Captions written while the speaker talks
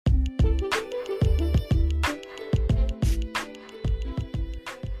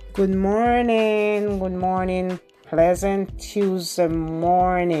Good morning, pleasant Tuesday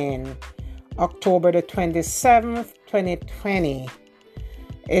morning, October the 27th, 2020.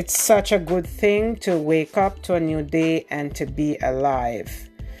 It's such a good thing to wake up to a new day and to be alive.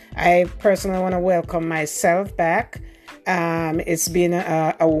 I personally want to welcome myself back. It's been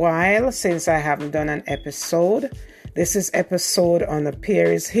a while since I haven't done an episode. This is episode on the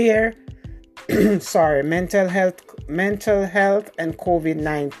Peer is Here. Sorry, mental health and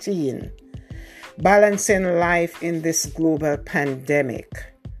COVID-19. Balancing life in this global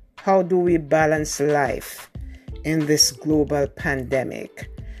pandemic. How do we balance life in this global pandemic?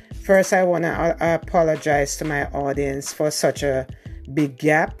 First, I want to apologize to my audience for such a big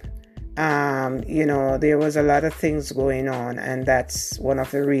gap. There was a lot of things going on, and that's one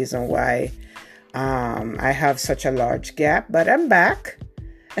of the reasons why I have such a large gap. But I'm back.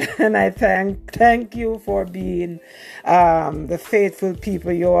 And I thank you for being the faithful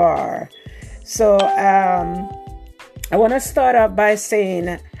people you are. So I want to start off by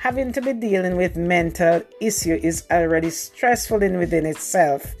saying having to be dealing with mental issue is already stressful within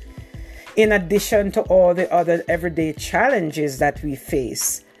itself, in addition to all the other everyday challenges that we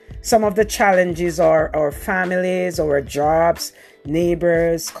face. Some of the challenges are our families, our jobs,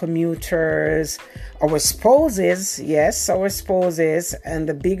 neighbors, commuters, our spouses, and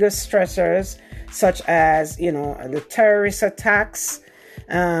the biggest stressors such as, the terrorist attacks,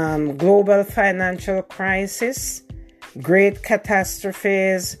 global financial crisis, great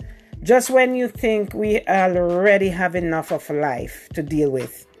catastrophes. Just when you think we already have enough of life to deal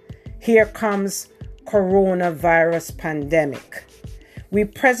with, here comes coronavirus pandemic. We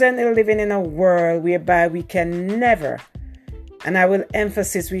presently living in a world whereby we can never, and I will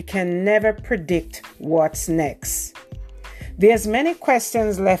emphasize, we can never predict what's next. There's many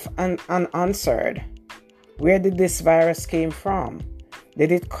questions left unanswered. Where did this virus came from?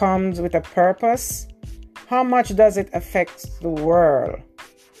 Did it come with a purpose? How much does it affect the world?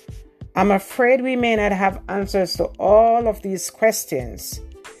 I'm afraid we may not have answers to all of these questions.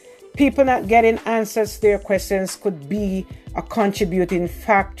 People not getting answers to their questions could be a contributing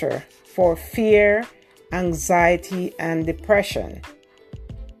factor for fear, anxiety, and depression.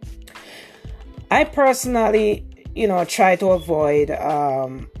 I personally, try to avoid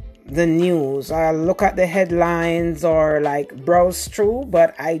the news. I look at the headlines or browse through,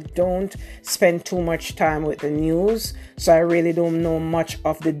 but I don't spend too much time with the news. So I really don't know much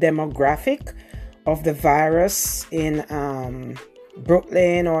of the demographic of the virus in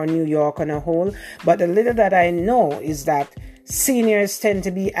Brooklyn or New York on a whole. But the little that I know is that seniors tend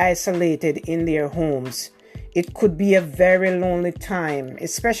to be isolated in their homes. It could be a very lonely time,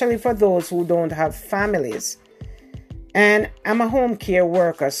 especially for those who don't have families. And I'm a home care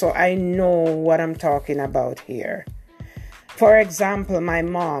worker, so I know what I'm talking about here. For example, my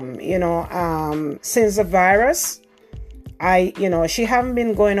mom, since the virus, she haven't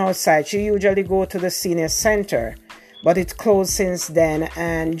been going outside. She usually go to the senior center, but it's closed since then.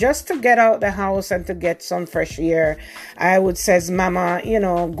 And just to get out the house and to get some fresh air, I would say, Mama,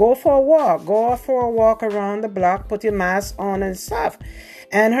 go for a walk. Go for a walk around the block, put your mask on and stuff.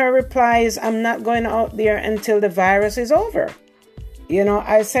 And her reply is, I'm not going out there until the virus is over.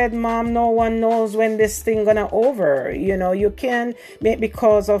 I said, Mom, no one knows when this thing gonna over. You can't make,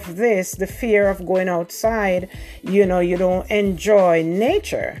 because of this, the fear of going outside, you don't enjoy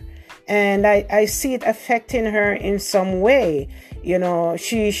nature. And I see it affecting her in some way.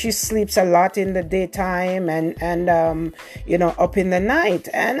 She sleeps a lot in the daytime and up in the night.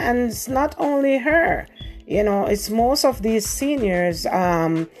 And it's not only her. It's most of these seniors,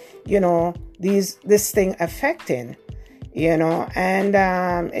 this thing affecting, and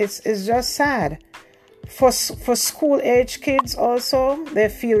it's just sad. For school age kids also, they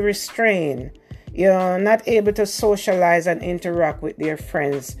feel restrained, not able to socialize and interact with their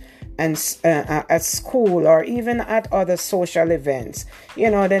friends and at school or even at other social events.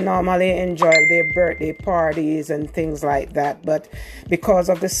 They normally enjoy their birthday parties and things like that, but because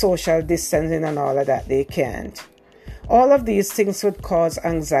of the social distancing and all of that, they can't. All of these things would cause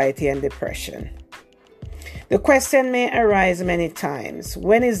anxiety and depression. The question may arise many times: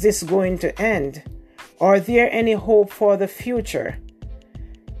 when is this going to end? Are there any hope for the future?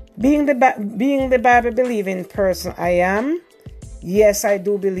 Being the Bible-believing person I am, yes, I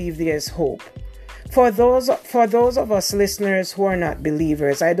do believe there's hope. For those of us listeners who are not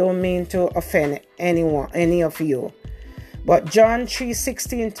believers, I don't mean to offend any of you. But John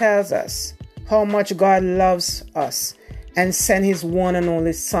 3:16 tells us how much God loves us and sent his one and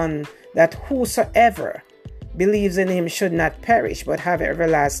only Son, that whosoever believes in him should not perish but have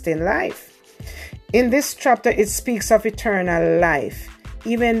everlasting life. In this chapter, it speaks of eternal life,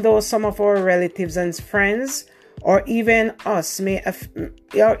 even though some of our relatives and friends, or even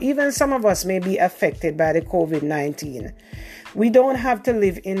or even some of us may be affected by the COVID-19, we don't have to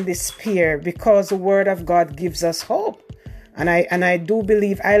live in despair, because the Word of God gives us hope. And I do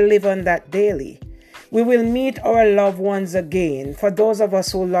believe I live on that daily. We will meet our loved ones again. For those of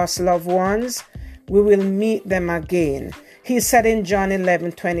us who lost loved ones, we will meet them again. He said in John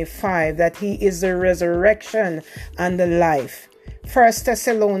 11:25 that He is the resurrection and the life. 1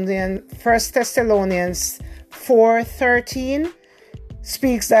 Thessalonians 4:13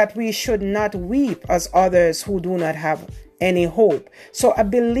 speaks that we should not weep as others who do not have any hope. So a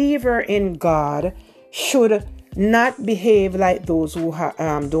believer in God should not behave like those who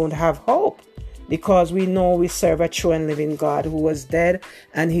don't have hope, because we know we serve a true and living God who was dead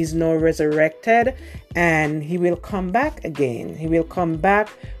and He's now resurrected, and He will come back again. He will come back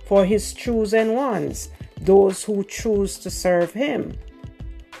for His chosen ones, those who choose to serve Him.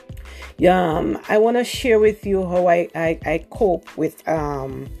 I want to share with you how I cope with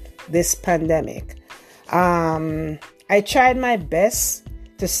this pandemic. I tried my best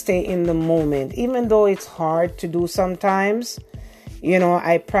to stay in the moment, even though it's hard to do sometimes.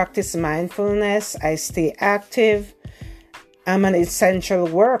 I practice mindfulness. I stay active. I'm an essential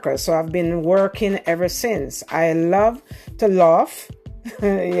worker, so I've been working ever since. I love to laugh.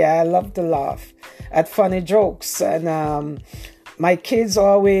 I love to laugh at funny jokes. And my kids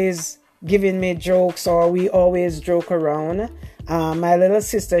always giving me jokes, or we always joke around. My little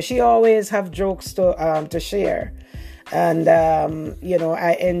sister, she always have jokes to share. And,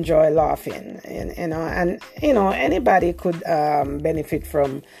 I enjoy laughing, and anybody could benefit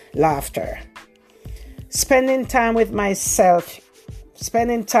from laughter. Spending time with myself,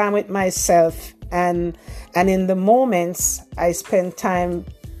 and in the moments, I spend time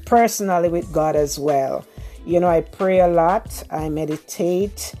personally with God as well. I pray a lot. I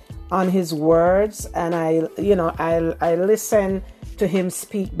meditate on His words, and I listen to Him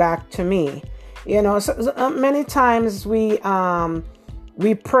speak back to me. So many times we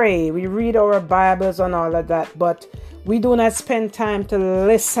pray, we read our Bibles and all of that, but we do not spend time to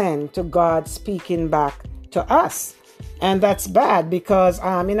listen to God speaking back to us. And that's bad, because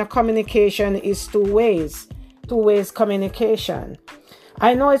in a communication is two ways communication.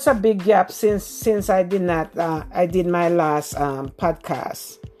 I know it's a big gap since I did my last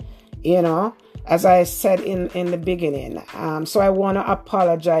podcast, as I said in the beginning. So I want to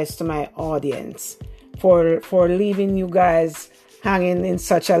apologize to my audience for leaving you guys hanging in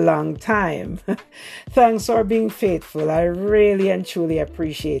such a long time. Thanks for being faithful. I really and truly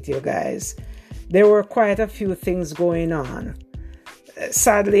appreciate you guys. There were quite a few things going on.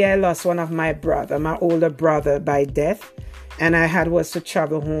 Sadly, I lost one of my older brother, by death, and I was to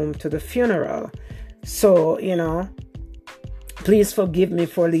travel home to the funeral. So, please forgive me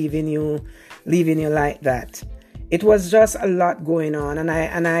for leaving you like that. It was just a lot going on, and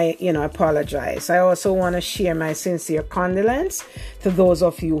I apologize. I also want to share my sincere condolence to those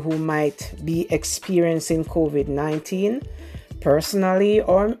of you who might be experiencing COVID-19 personally,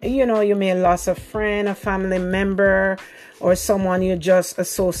 or you may have lost a friend, a family member, or someone you just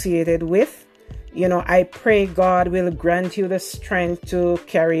associated with. I pray God will grant you the strength to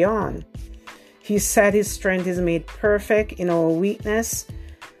carry on. He said His strength is made perfect in our weakness.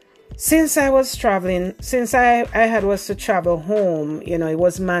 Since I was traveling, since I was to travel home, it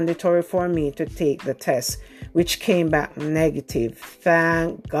was mandatory for me to take the test, which came back negative.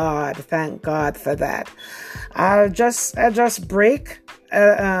 Thank God for that. I'll just break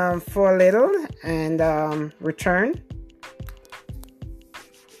for a little and return.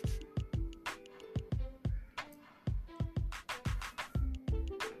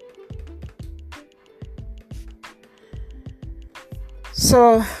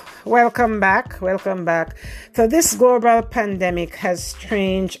 So, welcome back. So this global pandemic has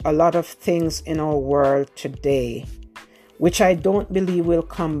changed a lot of things in our world today, which I don't believe will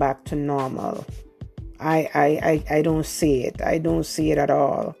come back to normal. I don't see it. I don't see it at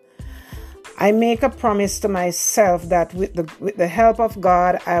all. I make a promise to myself that with the help of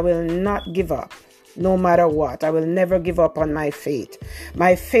God, I will not give up. No matter what, I will never give up on my faith.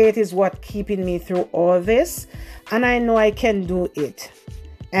 My faith is what keeping me through all this, and I know I can do it.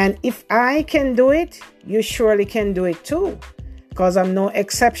 And if I can do it, you surely can do it too, because I'm no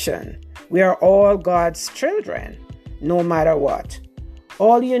exception. We are all God's children, no matter what.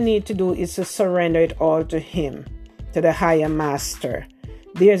 All you need to do is to surrender it all to Him, to the higher master.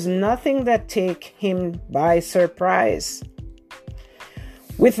 There's nothing that takes Him by surprise.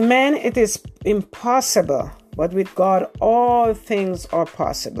 With men, it is impossible, but with God, all things are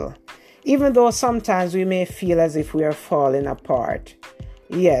possible. Even though sometimes we may feel as if we are falling apart.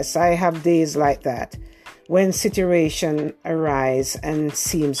 Yes, I have days like that when situation arise and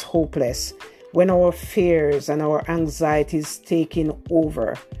seems hopeless, when our fears and our anxieties taking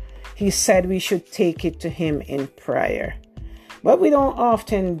over. He said we should take it to him in prayer. But we don't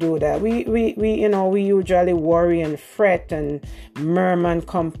often do that. We usually worry and fret and murmur and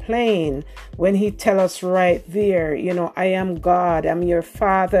complain when he tell us right there, I am God, I'm your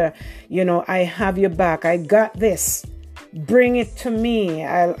father, I have your back, I got this. Bring it to me.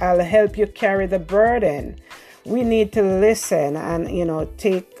 I'll help you carry the burden. We need to listen and,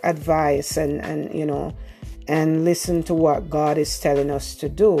 take advice and listen to what God is telling us to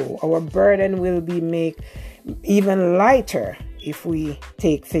do. Our burden will be made even lighter if we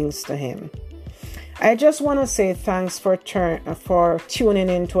take things to him. I just want to say thanks for tuning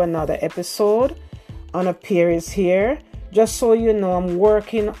into another episode on Appear Is Here. Just so you know, I'm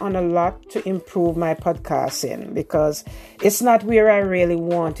working on a lot to improve my podcasting because it's not where I really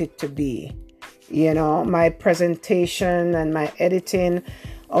want it to be. My presentation and my editing.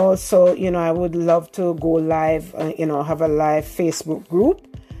 Also, I would love to go live, have a live Facebook group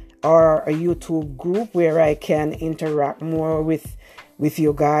or a YouTube group where I can interact more with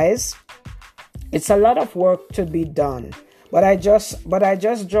you guys. It's a lot of work to be done. But I just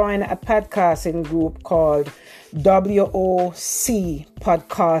joined a podcasting group called WOC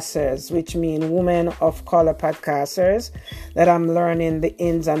Podcasters, which mean Women of Color Podcasters, that I'm learning the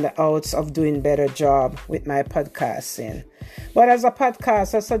ins and the outs of doing better job with my podcasting. But as a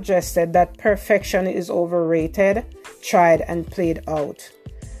podcaster suggested that perfection is overrated, tried and played out.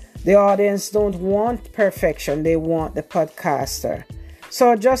 The audience don't want perfection, they want the podcaster.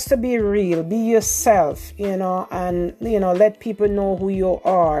 So just to be real, be yourself, and, let people know who you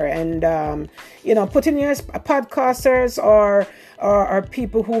are. And, putting your podcasters or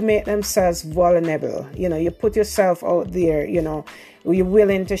people who make themselves vulnerable. You put yourself out there, you're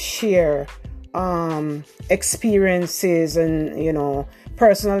willing to share experiences and,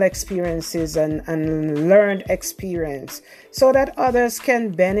 personal experiences and learned experience so that others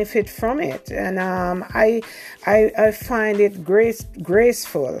can benefit from it. And I find it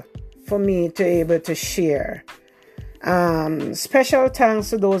graceful for me to able to share. Special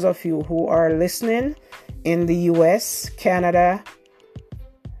thanks to those of you who are listening in the US, Canada,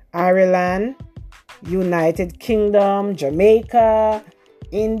 Ireland, United Kingdom, Jamaica,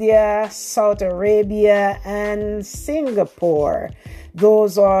 India, Saudi Arabia, and Singapore.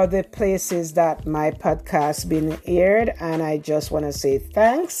 Those are the places that my podcast been aired, and I just want to say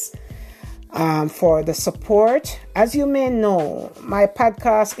thanks for the support. As you may know, my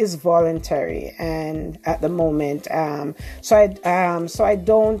podcast is voluntary, and at the moment, so I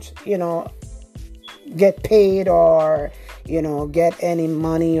don't, get paid or get any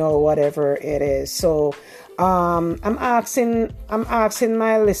money or whatever it is. So I'm asking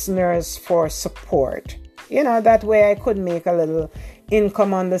my listeners for support. That way I could make a little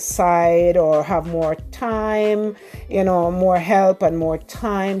income on the side or have more time, more help and more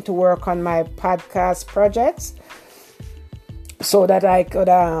time to work on my podcast projects so that I could,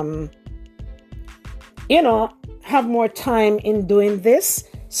 have more time in doing this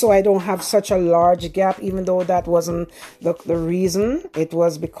so I don't have such a large gap, even though that wasn't the reason. It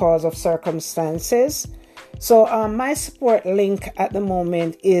was because of circumstances. So my support link at the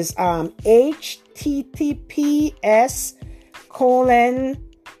moment is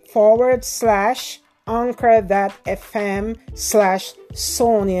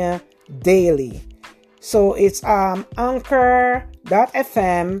Daily. So it's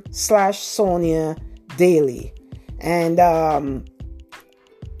anchor.fm/Sonia Daily. And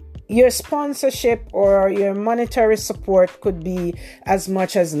your sponsorship or your monetary support could be as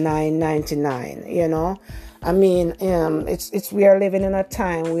much as $9.99, I mean, it's we are living in a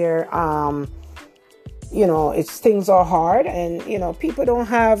time where things are hard and people don't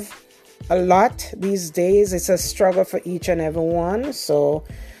have a lot these days. It's a struggle for each and every one. So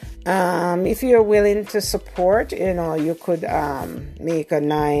if you're willing to support, you could make a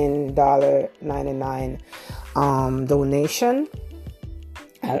 $9.99 donation.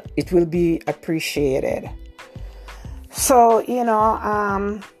 It will be appreciated. So,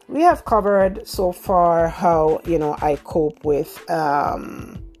 we have covered so far how, I cope with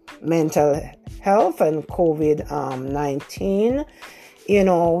mental health and COVID-19.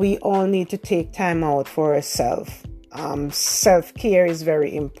 We all need to take time out for ourselves. Self-care is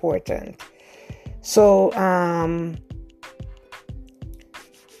very important. So,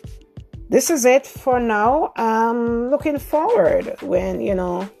 this is it for now. I'm looking forward when,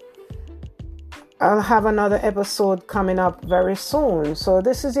 I'll have another episode coming up very soon. So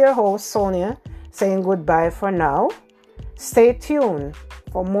this is your host, Sonia, saying goodbye for now. Stay tuned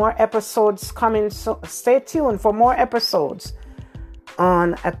for more episodes coming. So stay tuned for more episodes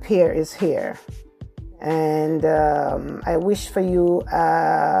on Appear is Here. And I wish for you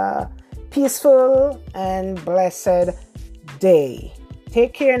a peaceful and blessed day.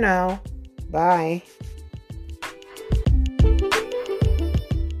 Take care now. Bye.